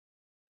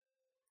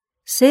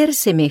Ser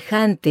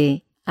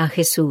semejante a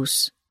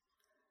Jesús.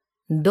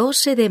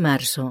 12 de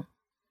marzo.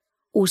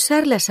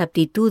 Usar las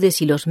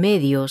aptitudes y los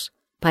medios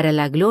para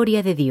la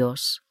gloria de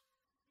Dios.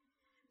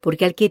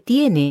 Porque al que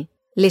tiene,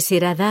 le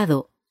será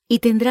dado y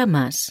tendrá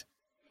más,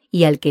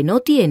 y al que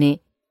no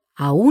tiene,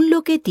 aún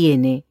lo que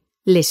tiene,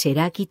 le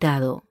será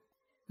quitado.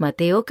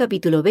 Mateo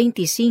capítulo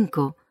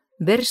 25,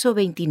 verso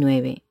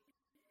 29.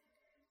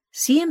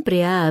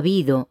 Siempre ha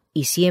habido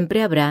y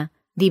siempre habrá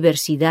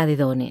diversidad de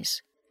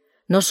dones.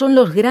 No son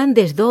los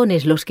grandes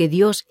dones los que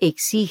Dios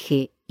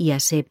exige y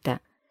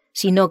acepta,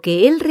 sino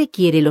que Él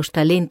requiere los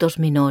talentos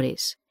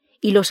menores,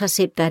 y los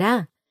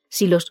aceptará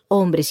si los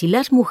hombres y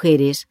las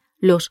mujeres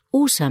los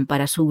usan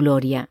para su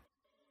gloria.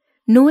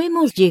 ¿No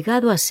hemos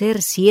llegado a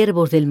ser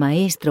siervos del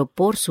Maestro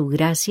por su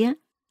gracia?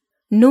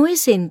 ¿No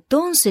es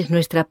entonces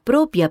nuestra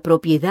propia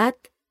propiedad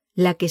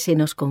la que se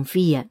nos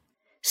confía,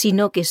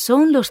 sino que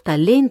son los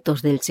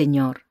talentos del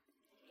Señor?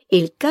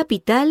 El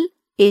capital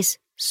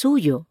es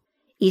suyo,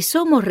 y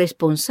somos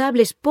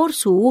responsables por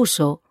su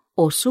uso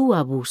o su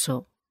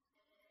abuso.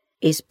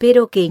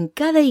 Espero que en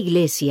cada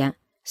iglesia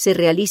se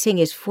realicen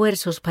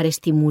esfuerzos para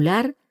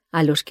estimular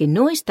a los que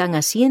no están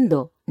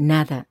haciendo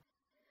nada.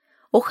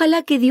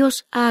 Ojalá que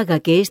Dios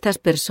haga que estas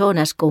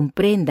personas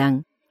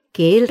comprendan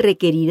que Él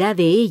requerirá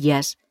de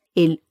ellas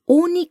el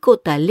único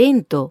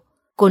talento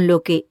con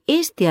lo que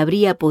éste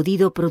habría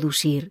podido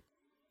producir.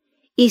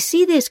 Y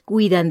si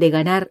descuidan de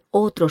ganar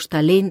otros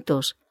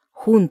talentos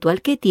junto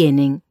al que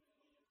tienen,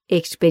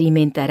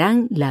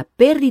 experimentarán la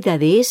pérdida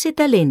de ese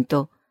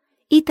talento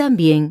y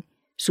también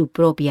su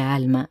propia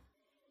alma.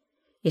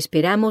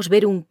 Esperamos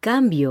ver un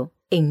cambio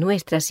en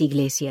nuestras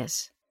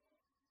iglesias.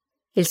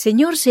 El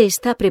Señor se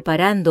está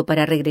preparando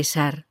para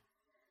regresar,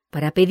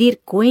 para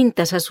pedir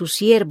cuentas a sus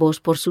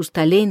siervos por sus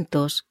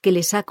talentos que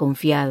les ha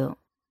confiado.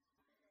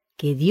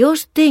 Que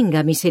Dios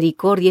tenga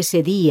misericordia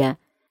ese día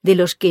de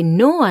los que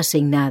no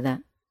hacen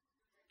nada.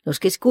 Los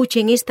que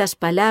escuchen estas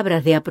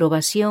palabras de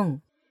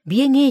aprobación,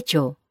 bien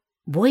hecho,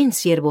 buen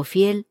siervo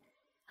fiel,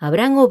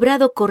 habrán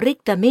obrado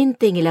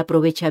correctamente en el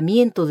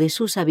aprovechamiento de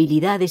sus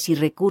habilidades y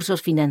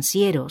recursos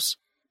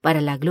financieros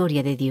para la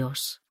gloria de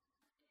Dios.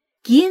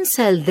 ¿Quién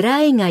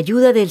saldrá en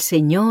ayuda del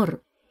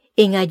Señor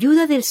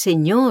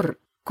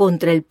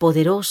contra el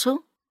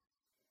poderoso?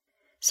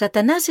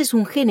 Satanás es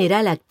un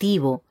general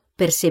activo,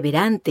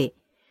 perseverante,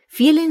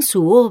 fiel en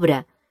su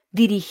obra,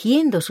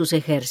 dirigiendo sus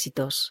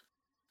ejércitos.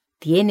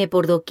 Tiene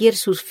por doquier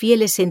sus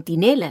fieles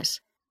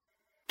centinelas.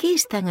 ¿Qué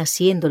están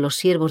haciendo los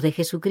siervos de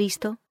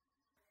Jesucristo?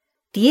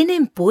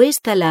 ¿Tienen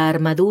puesta la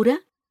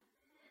armadura?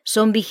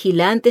 ¿Son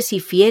vigilantes y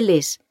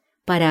fieles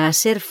para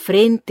hacer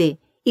frente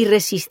y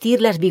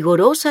resistir las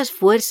vigorosas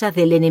fuerzas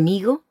del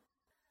enemigo?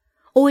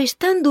 ¿O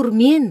están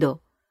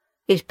durmiendo,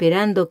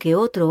 esperando que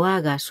otro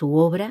haga su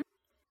obra?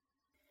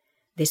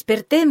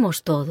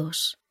 Despertemos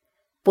todos,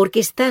 porque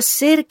está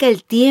cerca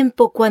el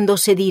tiempo cuando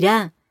se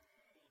dirá: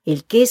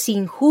 el que es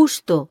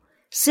injusto,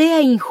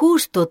 sea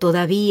injusto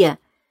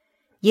todavía,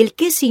 y el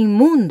que es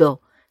inmundo,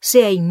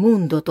 sea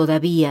inmundo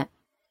todavía,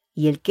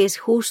 y el que es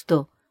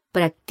justo,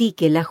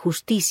 practique la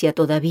justicia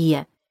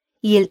todavía,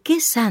 y el que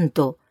es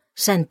santo,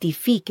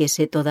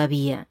 santifíquese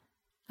todavía.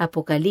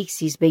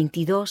 Apocalipsis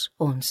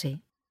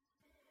 22:11.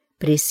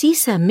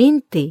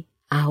 Precisamente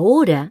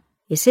ahora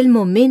es el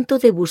momento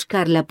de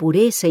buscar la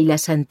pureza y la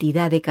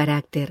santidad de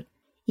carácter,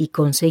 y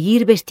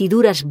conseguir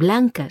vestiduras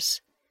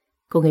blancas,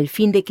 con el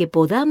fin de que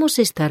podamos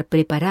estar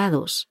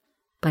preparados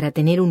para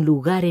tener un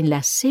lugar en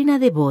la cena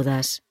de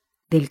bodas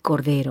del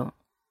Cordero.